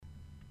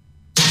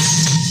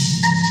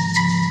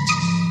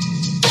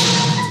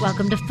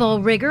Welcome to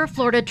Full Rigor,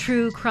 Florida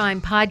True Crime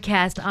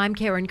Podcast. I'm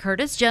Karen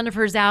Curtis.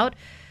 Jennifer's out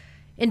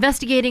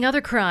investigating other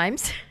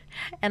crimes,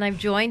 and I'm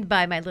joined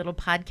by my little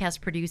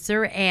podcast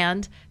producer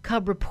and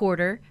cub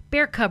reporter,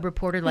 bear cub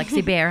reporter,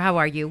 Lexi Bear. How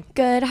are you?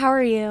 Good. How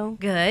are you?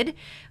 Good.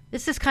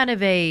 This is kind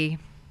of a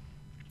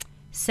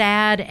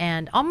sad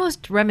and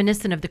almost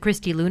reminiscent of the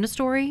Christy Luna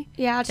story.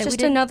 Yeah, it's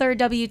just another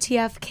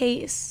WTF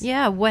case.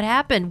 Yeah, what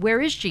happened?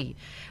 Where is she?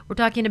 We're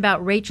talking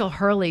about Rachel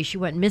Hurley. She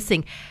went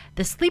missing.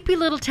 The sleepy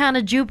little town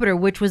of Jupiter,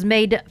 which was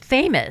made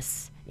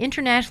famous,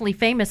 internationally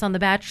famous on The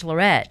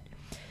Bachelorette.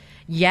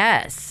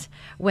 Yes,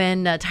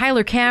 when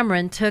Tyler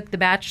Cameron took The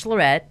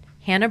Bachelorette,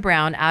 Hannah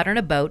Brown, out on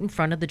a boat in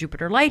front of the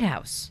Jupiter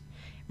Lighthouse,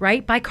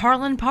 right by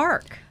Carlin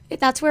Park.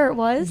 That's where it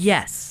was?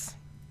 Yes.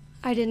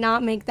 I did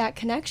not make that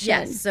connection.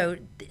 Yes, so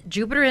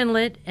Jupiter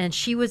Inlet, and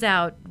she was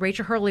out,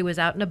 Rachel Hurley was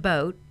out in a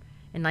boat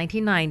in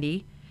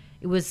 1990.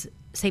 It was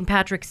St.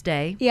 Patrick's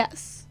Day.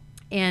 Yes.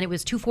 And it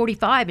was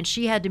 2:45, and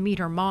she had to meet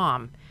her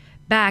mom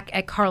back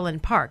at Carlin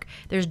Park.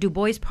 There's Du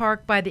Bois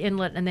Park by the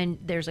inlet, and then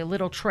there's a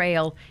little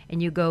trail,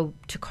 and you go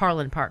to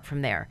Carlin Park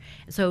from there.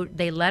 So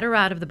they let her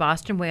out of the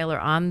Boston Whaler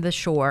on the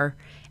shore,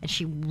 and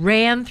she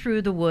ran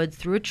through the woods,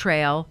 through a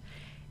trail,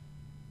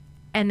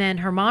 and then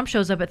her mom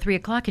shows up at 3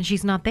 o'clock, and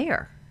she's not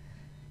there.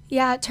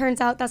 Yeah, it turns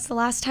out that's the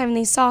last time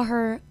they saw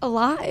her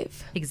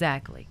alive.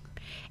 Exactly.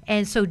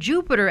 And so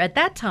Jupiter, at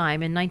that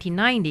time, in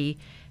 1990,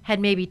 had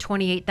maybe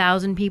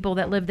 28,000 people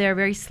that lived there,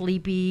 very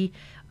sleepy,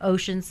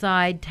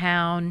 oceanside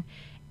town.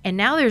 And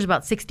now there's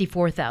about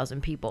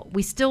 64,000 people.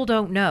 We still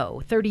don't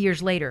know, 30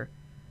 years later,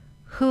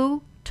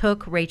 who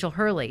took Rachel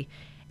Hurley.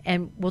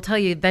 And we'll tell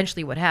you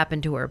eventually what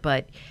happened to her.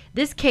 But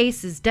this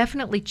case is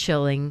definitely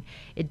chilling.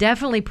 It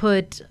definitely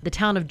put the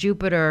town of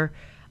Jupiter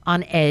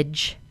on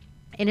edge.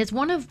 And it's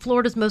one of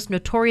Florida's most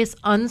notorious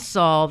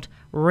unsolved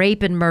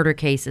rape and murder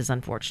cases,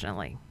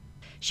 unfortunately.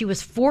 She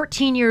was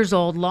 14 years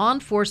old. Law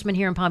enforcement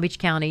here in Palm Beach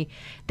County,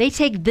 they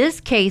take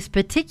this case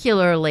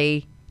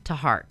particularly to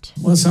heart.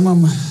 Well, some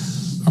of them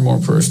are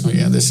more personal.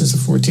 Yeah, this is a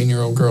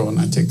 14-year-old girl, and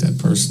I take that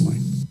personally.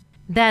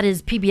 That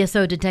is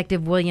PBSO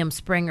Detective William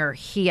Springer.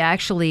 He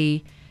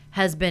actually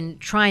has been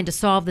trying to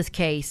solve this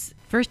case.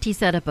 First, he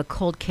set up a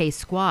cold case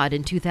squad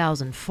in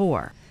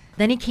 2004.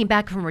 Then he came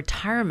back from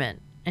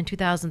retirement in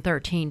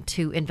 2013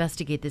 to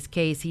investigate this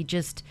case. He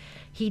just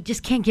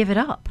can't give it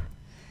up.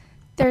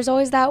 There's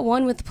always that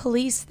one with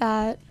police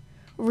that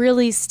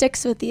really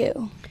sticks with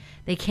you.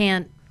 They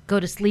can't go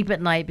to sleep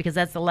at night because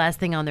that's the last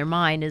thing on their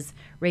mind is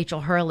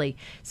Rachel Hurley.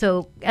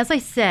 So, as I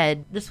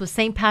said, this was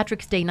St.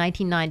 Patrick's Day,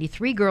 1990.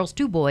 3 girls,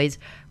 2 boys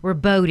were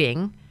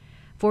boating.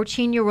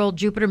 14-year-old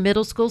Jupiter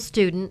Middle School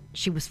student.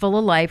 She was full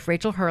of life,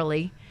 Rachel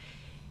Hurley.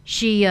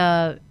 She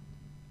had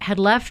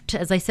left,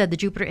 as I said, the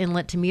Jupiter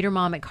Inlet to meet her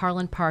mom at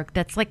Carlin Park.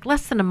 That's like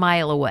less than a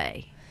mile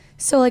away.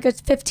 So like a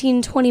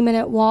 15,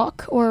 20-minute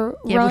walk or run.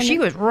 Yeah, well, she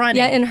was running.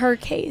 Yeah, in her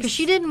case. Because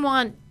she didn't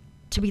want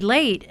to be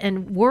late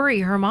and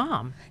worry her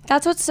mom.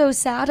 That's what's so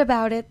sad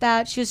about it,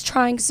 that she was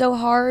trying so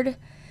hard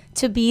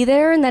to be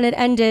there, and then it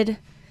ended.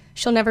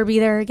 She'll never be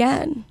there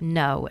again.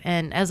 No,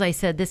 and as I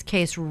said, this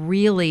case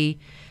really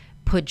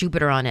put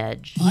Jupiter on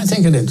edge. I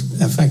think it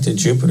affected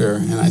Jupiter,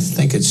 and I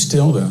think it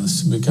still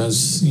does,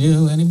 because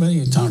anybody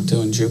you talk to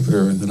in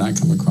Jupiter that I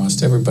come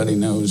across, everybody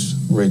knows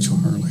Rachel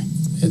Hurley.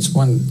 It's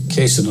one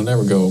case that'll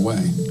never go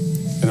away.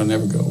 It'll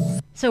never go away.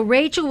 So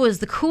Rachel was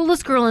the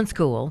coolest girl in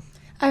school.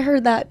 I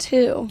heard that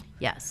too.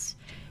 Yes.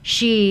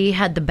 She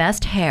had the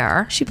best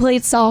hair. She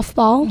played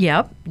softball.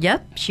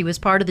 Yep. She was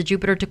part of the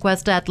Jupiter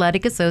Tequesta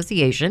Athletic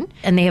Association,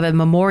 and they have a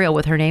memorial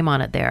with her name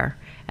on it there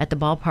at the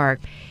ballpark.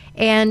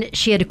 And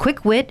she had a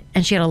quick wit,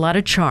 and she had a lot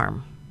of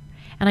charm.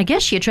 And I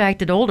guess she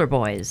attracted older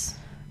boys,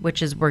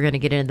 which is, we're going to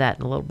get into that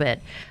in a little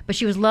bit. But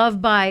she was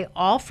loved by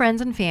all friends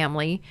and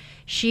family.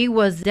 She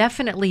was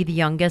definitely the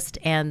youngest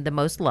and the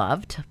most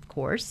loved, of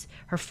course.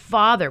 Her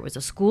father was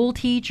a school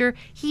teacher.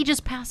 He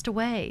just passed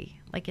away,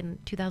 like in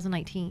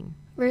 2019.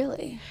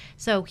 Really?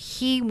 So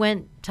he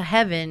went to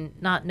heaven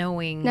not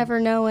knowing. Never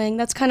knowing.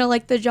 That's kind of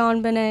like the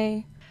John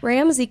Benet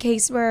Ramsey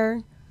case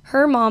where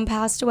her mom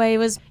passed away.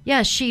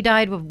 Yeah, she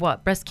died of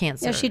what? Breast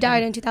cancer. Yeah, she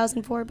died in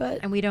 2004,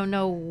 and we don't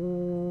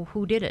know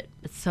who did it.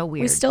 It's so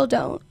weird. We still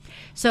don't.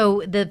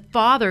 So the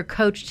father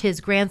coached his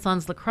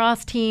grandson's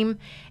lacrosse team,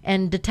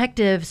 and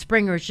Detective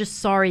Springer is just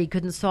sorry he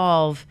couldn't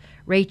solve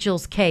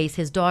Rachel's case,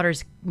 his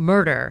daughter's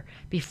murder,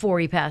 before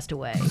he passed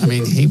away. I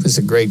mean, he was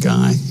a great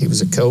guy. He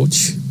was a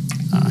coach.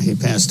 He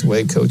passed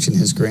away coaching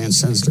his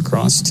grandson's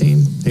lacrosse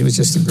team. He was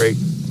just a great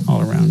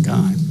all-around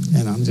guy.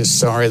 And I'm just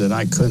sorry that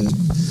I couldn't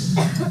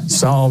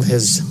solve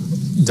his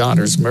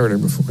daughter's murder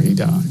before he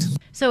died.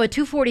 So at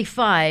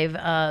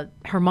 2:45,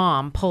 her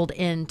mom pulled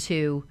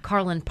into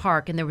Carlin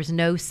Park, and there was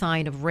no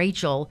sign of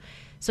Rachel.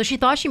 So she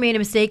thought she made a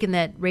mistake and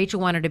that Rachel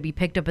wanted to be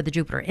picked up at the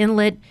Jupiter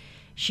Inlet.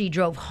 She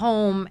drove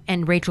home,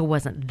 and Rachel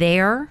wasn't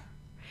there.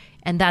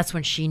 And that's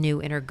when she knew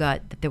in her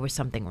gut that there was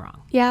something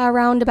wrong. Yeah,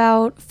 around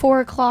about 4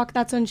 o'clock,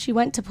 that's when she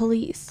went to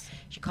police.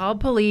 She called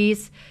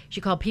police.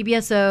 She called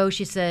PBSO.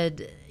 She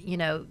said,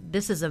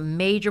 this is a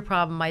major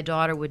problem. My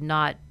daughter would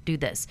not do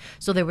this.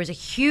 So there was a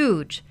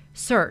huge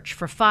search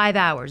for 5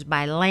 hours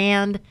by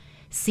land,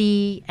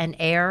 sea, and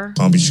air.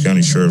 Palm Beach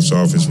County Sheriff's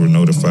Office were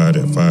notified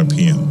at 5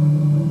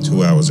 p.m.,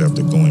 2 hours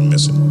after going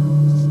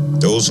missing.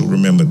 Those who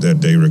remember that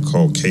day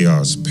recall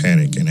chaos,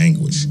 panic, and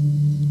anguish.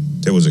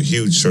 There was a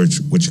huge search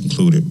which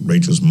included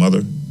Rachel's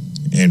mother,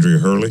 Andrea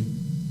Hurley,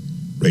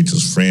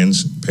 Rachel's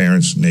friends,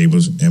 parents,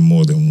 neighbors, and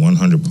more than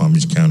 100 Palm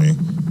Beach County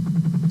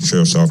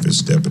Sheriff's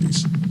Office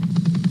deputies.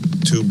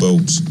 2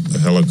 boats, a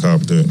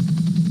helicopter,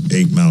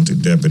 8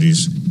 mounted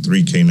deputies,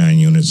 3 K-9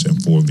 units,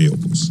 and 4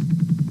 vehicles.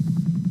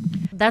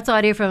 That's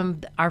audio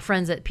from our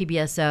friends at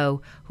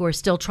PBSO who are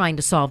still trying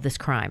to solve this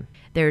crime.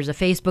 There's a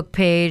Facebook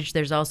page.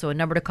 There's also a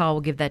number to call.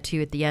 We'll give that to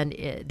you at the end.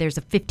 There's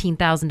a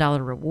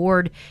 $15,000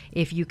 reward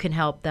if you can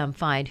help them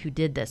find who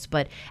did this.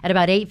 But at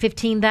about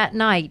 8:15 that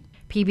night,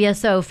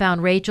 PBSO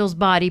found Rachel's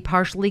body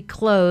partially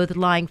clothed,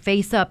 lying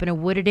face up in a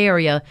wooded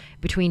area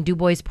between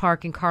DuBois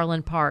Park and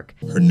Carlin Park.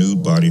 Her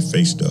nude body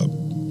faced up.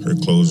 Her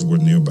clothes were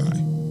nearby.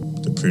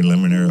 The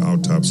preliminary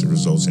autopsy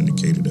results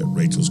indicated that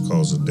Rachel's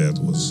cause of death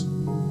was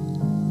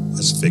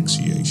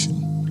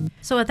asphyxiation.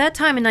 So at that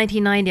time in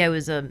 1990, I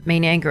was a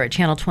main anchor at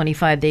Channel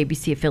 25, the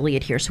ABC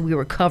affiliate here, so we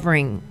were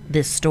covering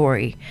this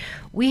story.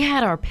 We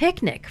had our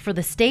picnic for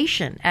the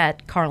station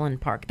at Carlin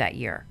Park that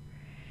year.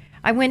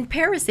 I went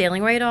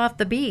parasailing right off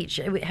the beach.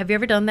 Have you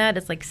ever done that?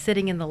 It's like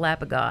sitting in the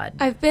lap of God.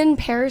 I've been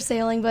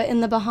parasailing, but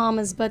in the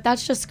Bahamas, but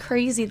that's just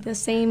crazy the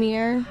same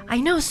year. I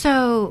know,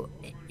 so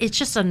it's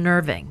just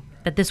unnerving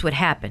that this would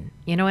happen.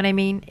 You know what I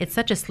mean? It's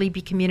such a sleepy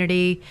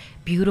community,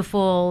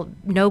 beautiful,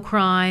 no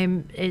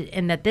crime,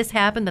 and that this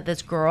happened, that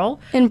this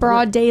girl... In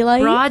broad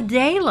daylight? Broad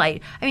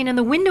daylight. I mean, and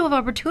the window of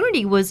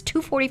opportunity was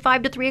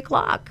 2:45 to 3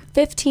 o'clock.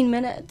 15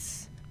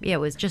 minutes. Yeah, it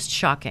was just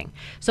shocking.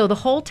 So the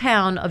whole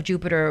town of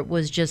Jupiter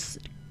was just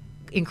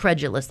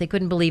incredulous. They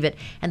couldn't believe it.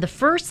 And the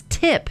first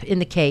tip in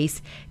the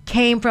case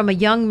came from a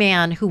young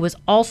man who was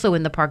also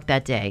in the park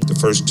that day. The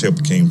first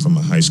tip came from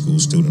a high school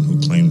student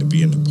who claimed to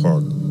be in the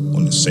park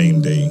on the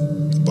same day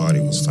the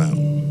body was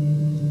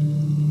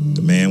found.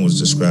 The man was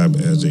described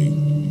as a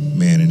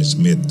man in his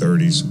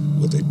mid-30s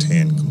with a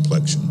tan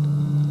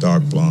complexion,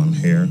 dark blonde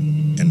hair,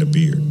 and a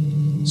beard,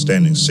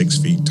 standing 6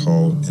 feet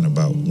tall and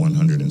about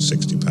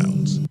 160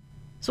 pounds.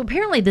 So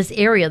apparently this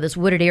area, this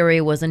wooded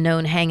area, was a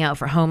known hangout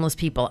for homeless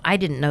people. I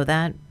didn't know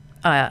that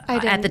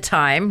at the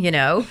time, you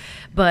know.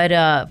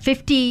 But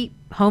 50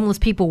 homeless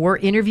people were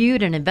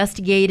interviewed and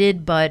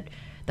investigated, but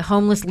the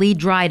homeless lead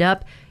dried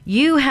up.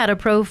 You had a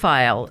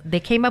profile. They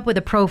came up with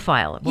a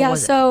profile. What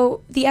was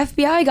so the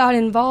FBI got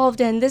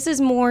involved, and this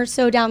is more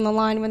so down the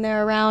line when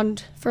they're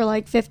around for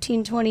like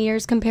 15, 20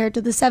 years compared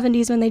to the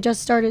 70s when they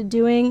just started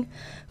doing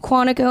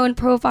Quantico and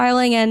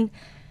profiling.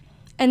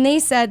 And they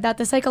said that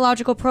the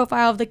psychological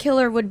profile of the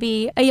killer would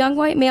be a young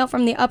white male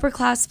from the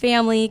upper-class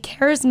family,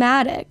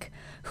 charismatic,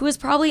 who was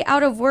probably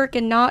out of work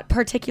and not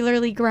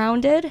particularly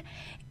grounded.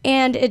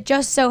 And it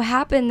just so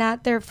happened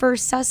that their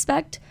first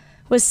suspect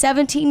was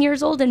 17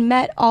 years old and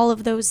met all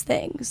of those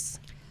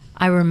things.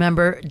 I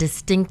remember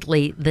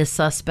distinctly this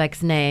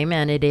suspect's name,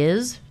 and it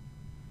is?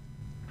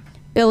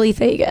 Billy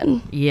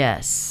Fagan.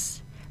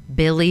 Yes,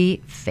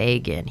 Billy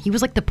Fagan. He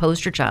was like the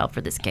poster child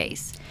for this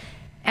case.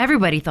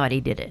 Everybody thought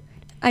he did it.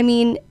 I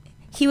mean,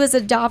 he was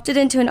adopted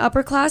into an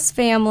upper-class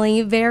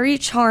family, very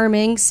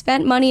charming,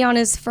 spent money on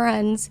his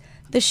friends.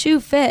 The shoe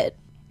fit.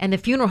 And the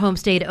funeral home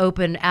stayed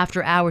open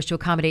after hours to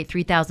accommodate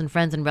 3,000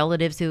 friends and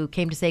relatives who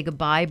came to say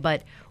goodbye,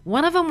 but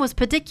one of them was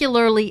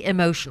particularly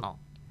emotional,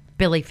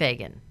 Billy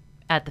Fagan,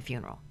 at the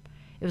funeral.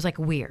 It was like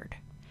weird.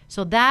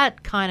 So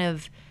that kind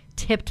of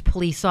tipped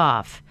police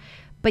off.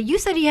 But you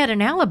said he had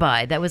an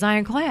alibi that was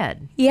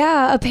ironclad.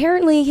 Yeah,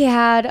 apparently he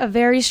had a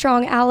very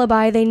strong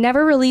alibi. They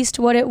never released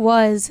what it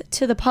was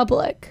to the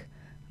public,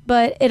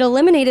 but it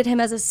eliminated him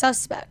as a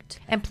suspect.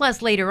 And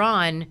plus, later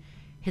on,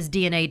 his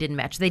DNA didn't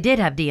match. They did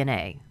have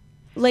DNA.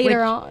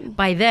 Later on.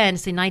 By then,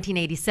 so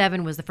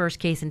 1987 was the first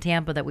case in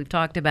Tampa that we've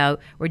talked about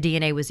where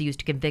DNA was used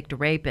to convict a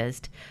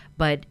rapist.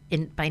 But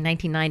by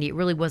 1990, it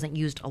really wasn't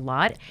used a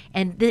lot.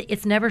 And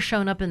it's never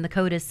shown up in the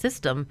CODIS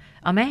system,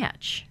 a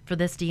match for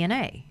this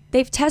DNA.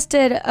 They've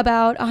tested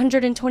about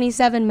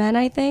 127 men,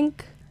 I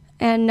think,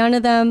 and none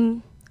of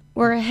them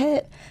were a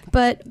hit.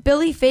 But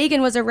Billy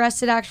Fagan was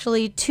arrested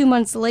actually 2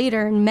 months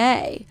later in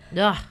May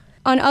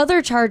on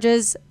other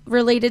charges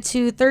related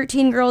to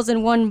 13 girls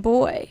and 1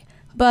 boy.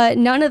 But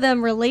none of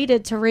them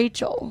related to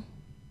Rachel.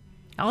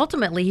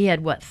 Ultimately, he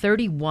had,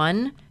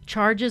 31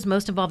 charges,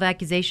 most involve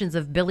accusations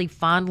of Billy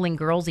fondling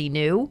girls he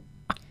knew?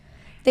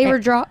 They were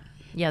dropped.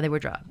 Yeah, they were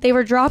dropped. They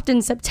were dropped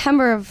in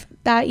September of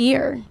that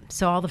year.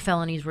 So all the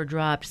felonies were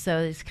dropped. So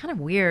it's kind of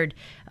weird.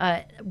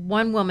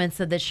 One woman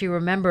said that she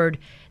remembered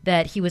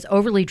that he was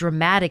overly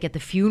dramatic at the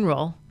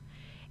funeral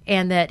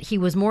and that he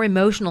was more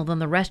emotional than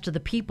the rest of the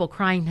people,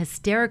 crying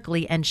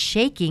hysterically and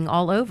shaking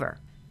all over.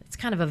 It's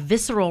kind of a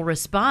visceral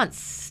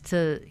response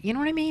to, you know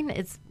what I mean?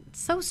 It's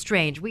so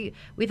strange. We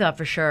thought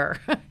for sure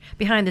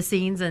behind the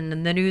scenes and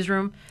in the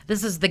newsroom,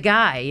 this is the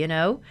guy, you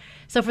know?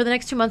 So for the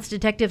next 2 months,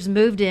 detectives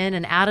moved in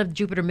and out of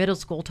Jupiter Middle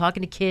School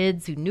talking to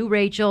kids who knew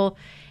Rachel.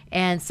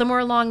 And somewhere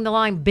along the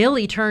line,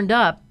 Billy turned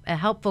up a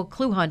helpful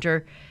clue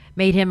hunter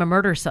made him a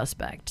murder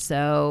suspect.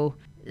 So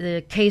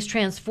the case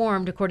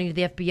transformed, according to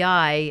the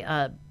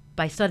FBI,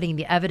 by studying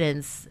the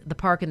evidence, the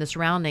park and the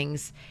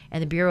surroundings,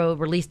 and the Bureau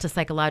released a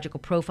psychological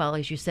profile,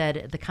 as you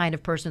said, the kind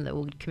of person that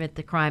would commit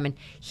the crime. And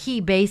he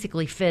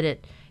basically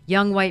fitted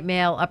young white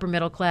male, upper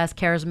middle class,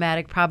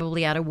 charismatic,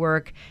 probably out of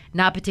work,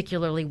 not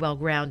particularly well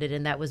grounded,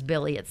 and that was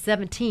Billy. At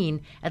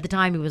 17, at the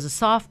time he was a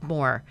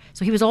sophomore,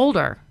 so he was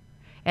older.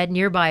 At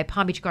nearby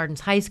Palm Beach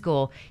Gardens High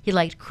School, he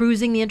liked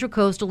cruising the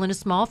Intracoastal in a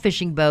small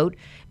fishing boat,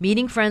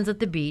 meeting friends at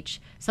the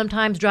beach,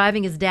 sometimes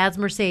driving his dad's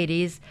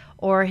Mercedes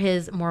or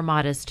his more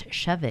modest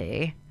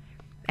Chevy.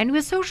 And he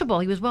was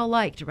sociable. He was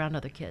well-liked around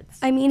other kids.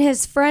 I mean,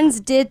 his friends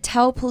did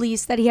tell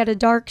police that he had a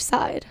dark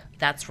side.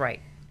 That's right.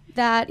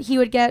 That he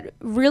would get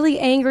really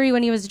angry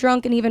when he was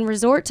drunk and even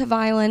resort to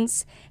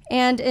violence.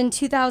 And in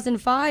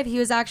 2005, he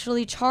was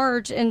actually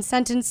charged and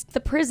sentenced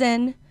to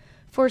prison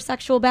for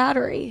sexual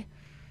battery.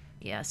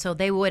 Yeah, so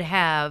they would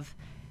have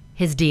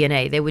his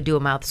DNA. They would do a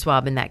mouth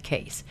swab in that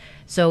case.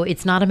 So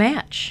it's not a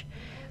match.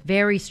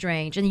 Very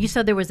strange. And you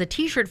said there was a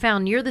T-shirt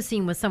found near the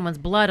scene with someone's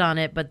blood on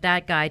it, but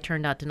that guy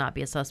turned out to not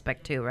be a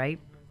suspect too, right?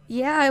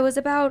 Yeah, it was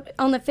about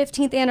on the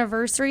 15th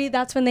anniversary.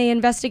 That's when they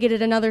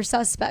investigated another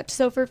suspect.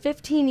 So for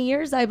 15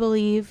 years, I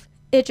believe,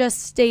 it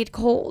just stayed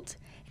cold.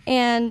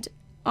 And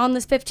on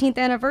this 15th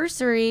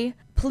anniversary,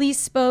 police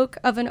spoke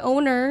of an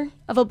owner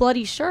of a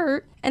bloody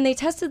shirt, and they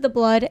tested the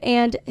blood,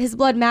 and his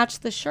blood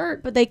matched the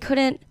shirt, but they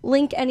couldn't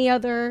link any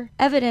other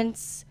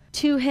evidence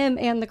to him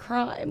and the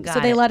crime. So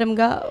they let him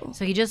go.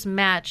 So he just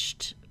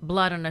matched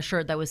blood on a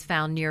shirt that was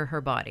found near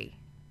her body.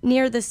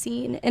 Near the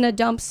scene in a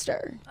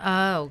dumpster.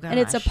 Oh, gosh. And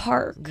it's a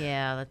park.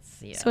 Yeah,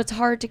 So it's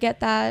hard to get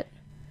that.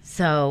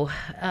 So,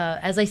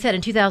 as I said,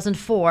 in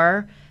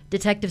 2004,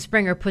 Detective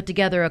Springer put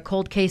together a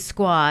cold case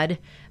squad,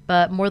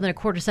 but more than a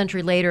quarter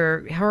century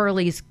later,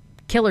 Hurley's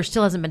killer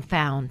still hasn't been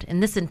found,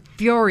 and this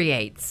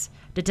infuriates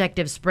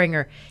Detective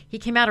Springer. He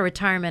came out of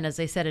retirement, as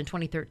I said, in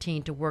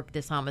 2013 to work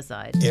this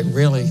homicide. It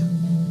really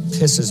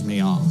pisses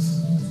me off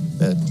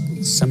that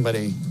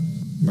somebody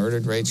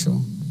murdered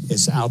Rachel,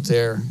 is out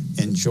there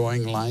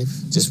enjoying life,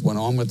 just went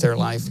on with their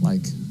life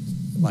like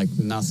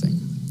nothing.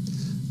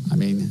 I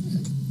mean,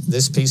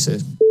 this piece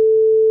of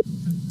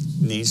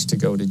needs to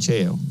go to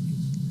jail.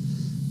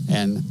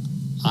 And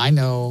I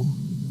know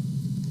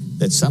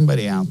that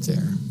somebody out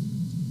there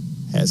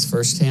has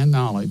firsthand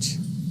knowledge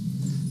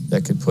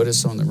that could put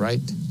us on the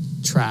right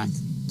track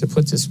to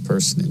put this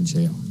person in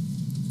jail.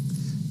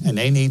 And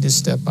they need to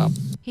step up.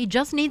 He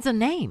just needs a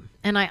name.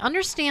 And I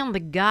understand the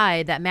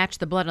guy that matched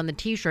the blood on the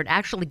T-shirt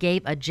actually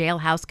gave a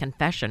jailhouse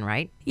confession,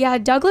 right? Yeah,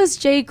 Douglas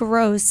J.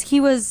 Gross, he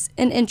was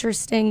an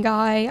interesting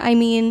guy. I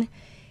mean,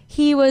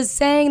 he was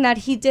saying that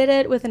he did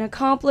it with an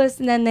accomplice,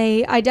 and then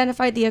they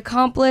identified the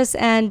accomplice,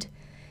 and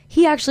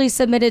he actually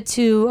submitted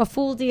to a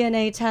full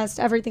DNA test,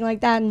 everything like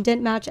that, and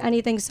didn't match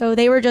anything. So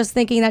they were just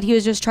thinking that he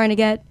was just trying to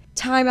get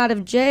time out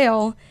of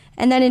jail.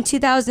 And then in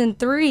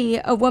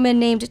 2003, a woman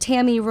named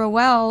Tammy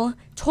Rowell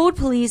told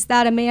police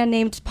that a man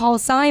named Paul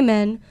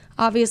Simon,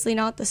 obviously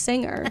not the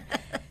singer,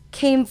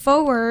 came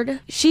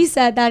forward. She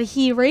said that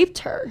he raped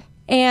her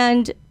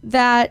and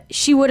that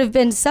she would have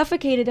been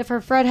suffocated if her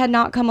friend had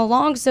not come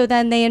along. So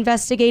then they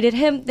investigated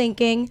him,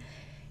 thinking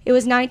it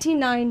was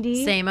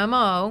 1990. Same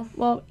MO.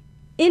 Well,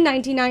 in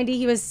 1990,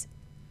 he was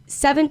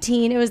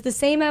 17. It was the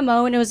same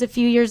MO, and it was a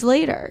few years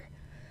later.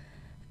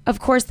 Of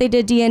course, they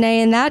did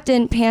DNA, and that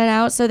didn't pan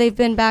out, so they've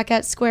been back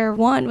at square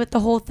one with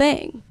the whole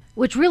thing.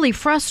 Which really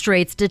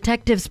frustrates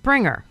Detective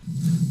Springer.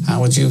 How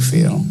would you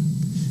feel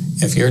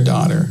if your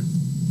daughter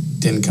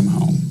didn't come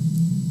home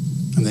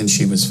and then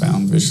she was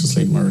found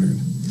viciously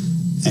murdered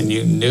and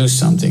you knew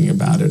something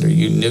about it, or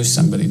you knew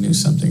somebody knew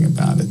something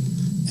about it,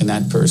 and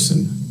that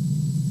person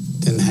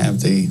didn't have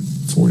the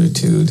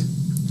fortitude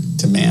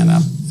to man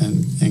up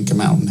and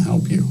come out and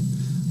help you?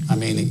 I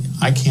mean,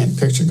 I can't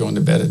picture going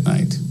to bed at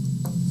night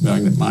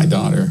knowing that my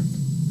daughter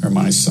or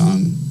my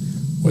son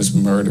was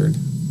murdered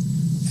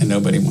and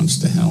nobody wants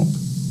to help.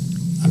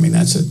 I mean,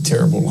 that's a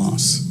terrible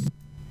loss.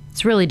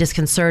 It's really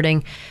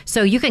disconcerting.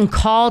 So you can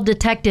call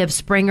Detective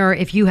Springer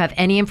if you have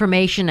any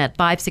information at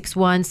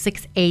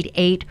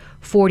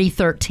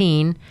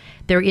 561-688-4013.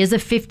 There is a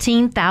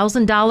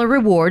 $15,000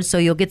 reward, so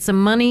you'll get some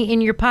money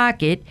in your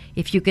pocket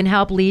if you can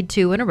help lead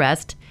to an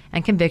arrest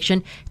and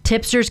conviction.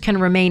 Tipsters can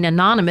remain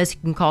anonymous.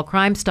 You can call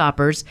Crime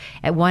Stoppers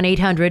at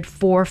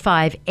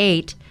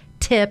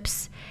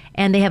 1-800-458-TIPS.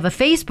 And they have a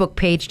Facebook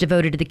page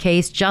devoted to the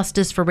case,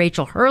 Justice for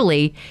Rachel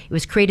Hurley. It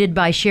was created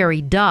by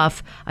Sherry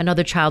Duff,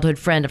 another childhood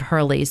friend of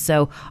Hurley's.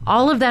 So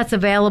all of that's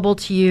available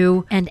to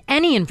you, and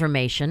any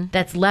information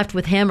that's left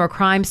with him or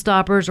Crime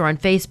Stoppers or on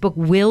Facebook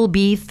will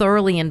be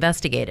thoroughly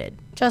investigated.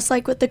 Just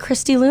like with the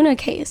Christy Luna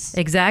case.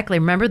 Exactly.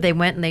 Remember, they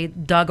went and they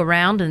dug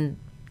around, and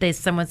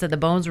someone said the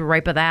bones were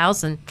right by the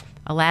house, and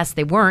alas,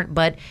 they weren't.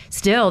 But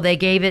still, they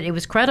gave it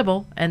was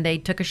credible, and they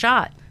took a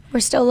shot. We're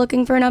still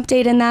looking for an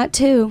update in that,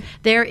 too.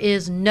 There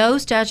is no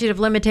statute of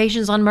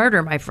limitations on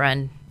murder, my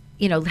friend.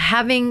 You know,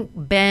 having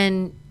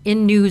been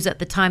in news at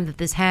the time that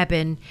this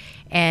happened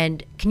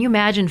And can you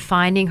imagine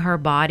finding her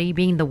body,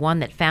 being the one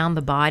that found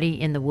the body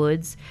in the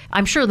woods?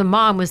 I'm sure the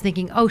mom was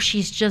thinking, oh,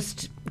 she's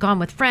just gone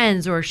with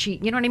friends, or she,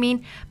 you know what I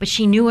mean? But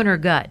she knew in her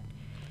gut.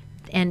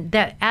 And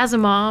that as a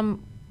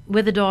mom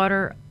with a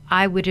daughter,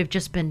 I would have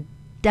just been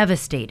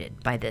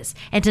devastated by this.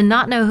 And to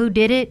not know who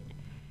did it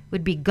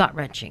would be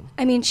gut-wrenching.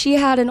 I mean, she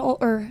had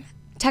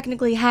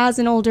technically has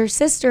an older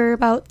sister,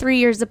 about 3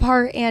 years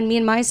apart, and me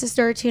and my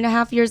sister are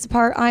 2.5 years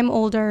apart. I'm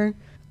older.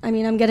 I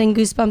mean, I'm getting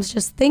goosebumps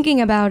just thinking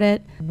about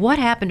it. What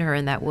happened to her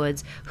in that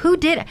woods? Who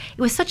did it?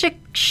 It was such a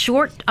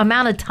short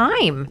amount of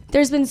time.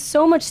 There's been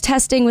so much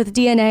testing with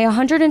DNA.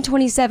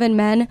 127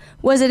 men.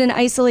 Was it an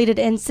isolated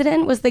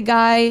incident? Was the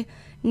guy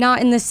not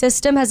in the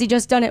system? Has he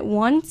just done it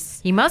once?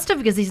 He must have,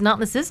 because he's not in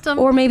the system.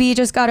 Or maybe he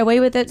just got away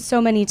with it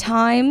so many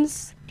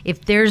times.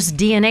 If there's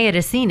DNA at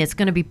a scene, it's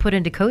going to be put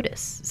into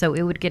CODIS, so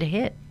it would get a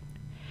hit.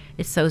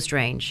 It's so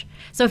strange.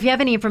 So if you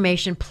have any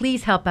information,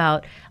 please help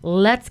out.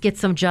 Let's get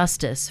some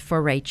justice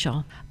for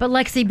Rachel. But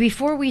Lexi,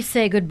 before we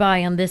say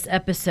goodbye on this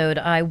episode,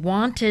 I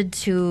wanted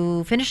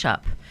to finish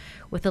up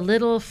with a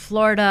little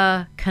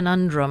Florida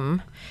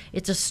conundrum.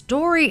 It's a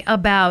story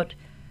about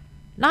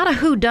not a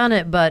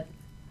whodunit, but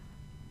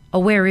a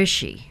where is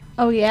she?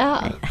 Oh,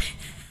 yeah.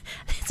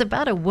 It's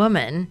about a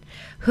woman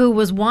who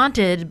was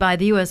wanted by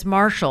the U.S.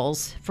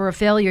 Marshals for a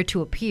failure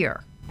to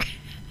appear.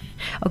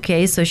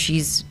 Okay, so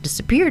she's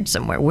disappeared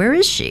somewhere. Where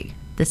is she?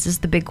 This is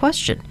the big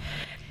question.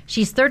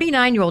 She's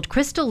 39-year-old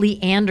Crystal Lee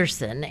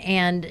Anderson,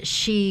 and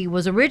she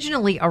was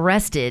originally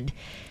arrested.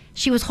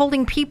 She was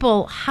holding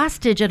people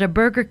hostage at a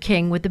Burger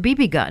King with a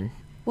BB gun.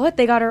 What?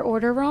 They got her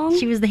order wrong?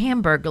 She was the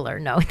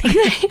Hamburglar. No. The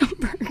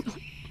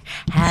Hamburglar.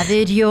 Have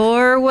it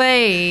your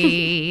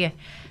way.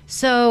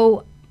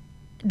 So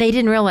they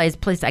didn't realize,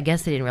 I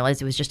guess they didn't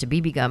realize it was just a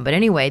BB gun. But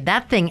anyway,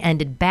 that thing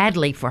ended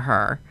badly for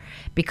her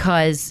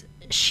because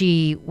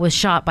she was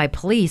shot by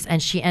police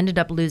and she ended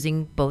up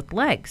losing both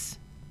legs.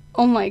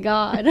 Oh my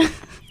God.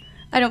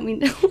 I don't mean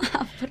to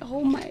laugh, but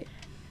oh my.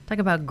 Talk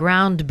about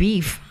ground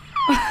beef.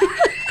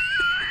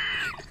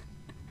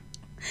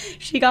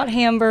 She got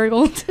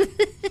hamburgled.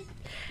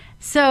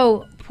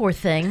 So, poor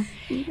thing.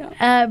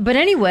 Yeah. But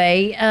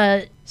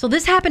anyway, so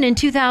this happened in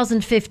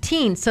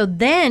 2015. So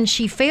then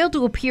she failed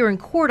to appear in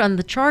court on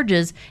the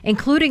charges,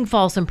 including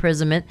false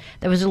imprisonment,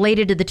 that was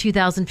related to the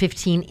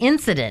 2015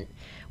 incident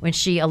when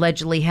she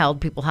allegedly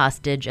held people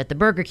hostage at the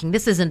Burger King.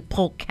 This is in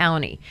Polk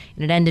County,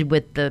 and it ended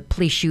with the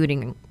police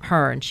shooting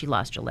her, and she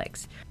lost her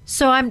legs.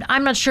 So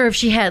I'm not sure if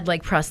she had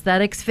like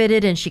prosthetics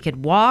fitted and she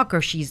could walk,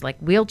 or she's like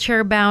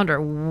wheelchair bound,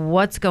 or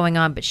what's going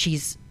on, but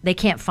they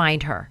can't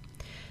find her.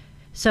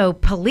 So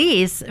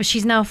police,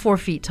 she's now 4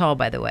 feet tall,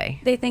 by the way.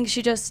 They think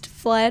she just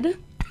fled.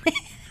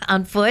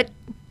 On foot.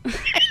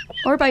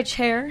 Or by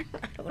chair.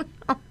 I don't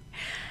know.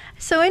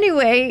 So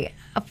anyway,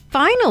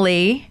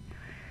 finally,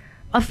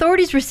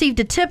 authorities received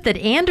a tip that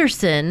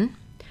Anderson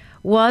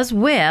was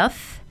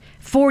with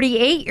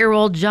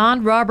 48-year-old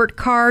John Robert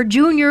Carr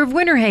Jr. of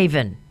Winter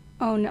Haven.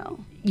 Oh,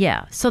 no.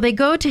 Yeah. So they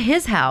go to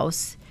his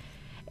house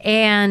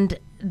and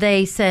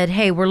they said,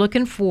 hey, we're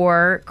looking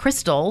for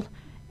Crystal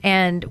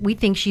and we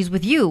think she's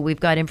with you. We've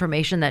got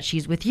information that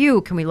she's with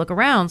you. Can we look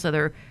around? So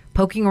they're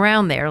poking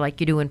around there like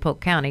you do in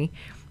Polk County,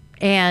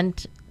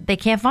 and they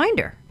can't find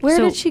her. Where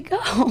did she go?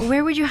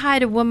 Where would you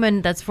hide a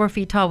woman that's 4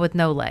 feet tall with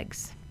no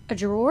legs? A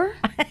drawer?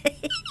 A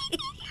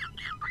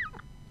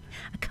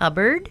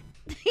cupboard?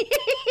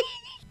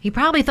 He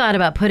probably thought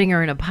about putting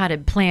her in a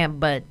potted plant,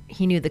 but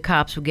he knew the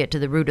cops would get to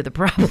the root of the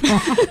problem.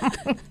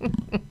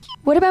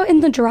 What about in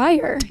the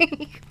dryer?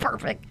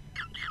 Perfect.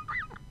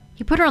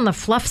 He put her on the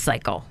fluff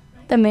cycle.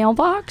 The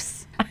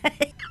mailbox? I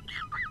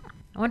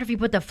wonder if he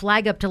put the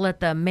flag up to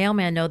let the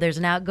mailman know there's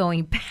an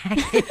outgoing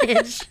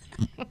package.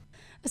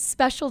 A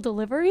special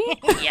delivery?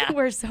 Yeah.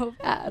 We're so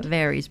bad.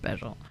 Very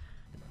special.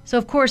 So,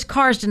 of course,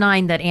 Carr's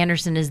denying that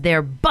Anderson is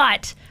there,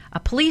 but a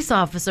police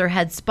officer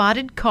had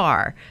spotted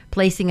Carr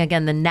placing,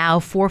 again, the now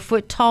 4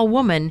 foot tall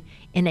woman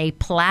in a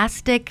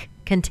plastic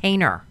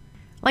container,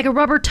 like a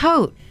rubber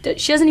tote.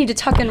 She doesn't need to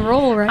tuck and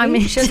roll, right? I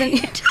mean, she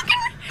doesn't.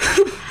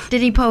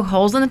 Did he poke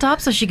holes in the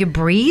top so she could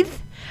breathe?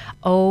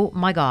 Oh,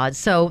 my God.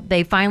 So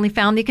they finally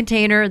found the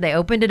container. They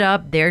opened it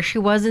up. There she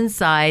was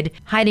inside,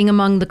 hiding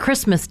among the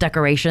Christmas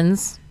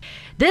decorations.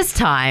 This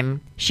time,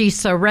 she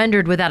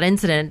surrendered without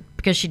incident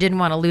because she didn't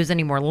want to lose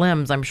any more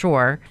limbs, I'm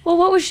sure. Well,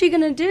 what was she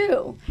going to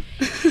do?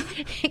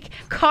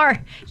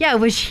 Carr, yeah,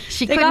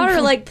 she They couldn't. got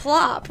her, like,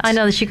 plopped. I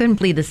know that she couldn't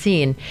flee the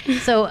scene.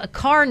 So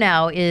Carr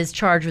now is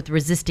charged with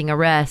resisting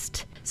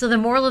arrest. So the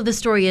moral of the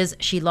story is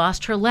she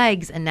lost her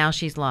legs and now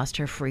she's lost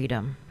her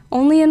freedom.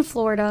 Only in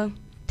Florida.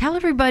 Tell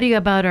everybody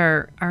about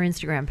our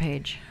Instagram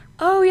page.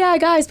 Oh, yeah,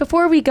 guys,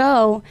 before we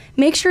go,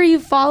 make sure you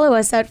follow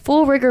us at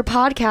Full Rigor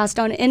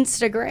Podcast on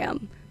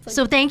Instagram.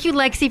 So thank you,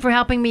 Lexi, for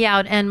helping me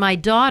out. And my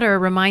daughter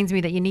reminds me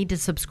that you need to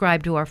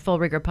subscribe to our Full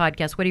Rigor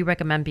Podcast. What do you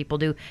recommend people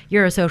do?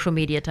 You're a social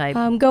media type.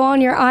 Go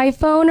on your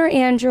iPhone or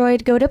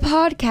Android, go to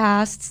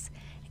podcasts,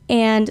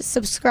 and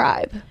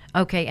subscribe.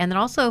 Okay, and then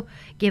also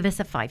give us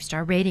a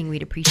 5-star rating.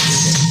 We'd appreciate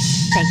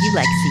it. Thank you,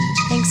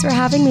 Lexi. Thanks for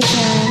having me,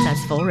 Karen.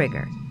 That's Full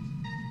Rigor.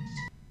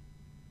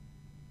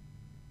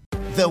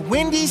 The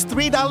Wendy's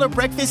 $3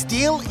 breakfast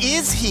deal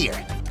is here.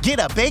 Get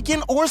a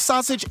bacon or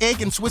sausage,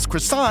 egg, and Swiss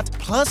croissant,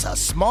 plus a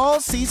small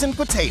seasoned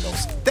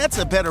potatoes. That's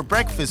a better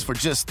breakfast for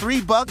just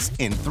 $3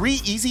 in 3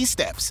 easy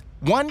steps.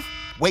 1,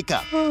 wake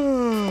up.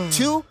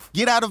 2,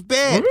 get out of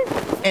bed.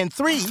 And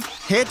 3,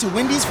 head to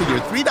Wendy's for your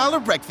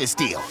 $3 breakfast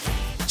deal.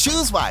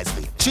 Choose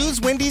wisely.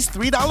 Choose Wendy's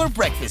 $3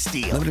 breakfast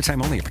deal. Limited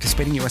time only.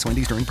 Participating U.S.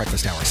 Wendy's during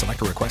breakfast hours.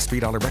 Select a request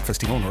 $3 breakfast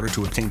deal in order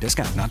to obtain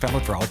discount. Not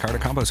valid for a la carte or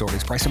combos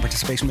orders. Price and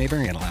participation may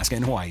vary in Alaska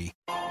and Hawaii.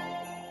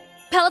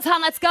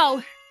 Peloton, let's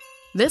go!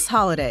 This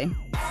holiday,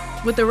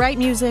 with the right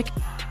music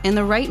and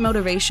the right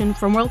motivation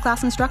from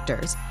world-class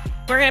instructors,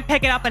 we're going to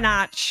pick it up a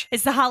notch.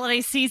 It's the holiday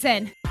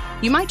season.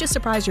 You might just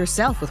surprise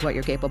yourself with what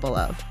you're capable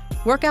of.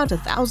 Work out to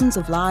thousands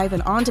of live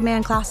and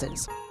on-demand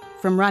classes,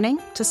 from running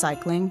to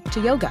cycling to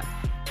yoga.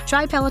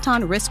 Try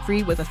Peloton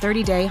risk-free with a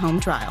 30-day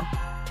home trial.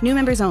 New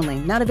members only,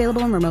 not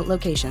available in remote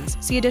locations.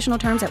 See additional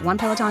terms at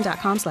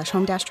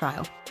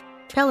onepeloton.com/home-trial.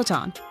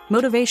 Peloton,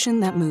 motivation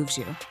that moves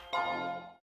you.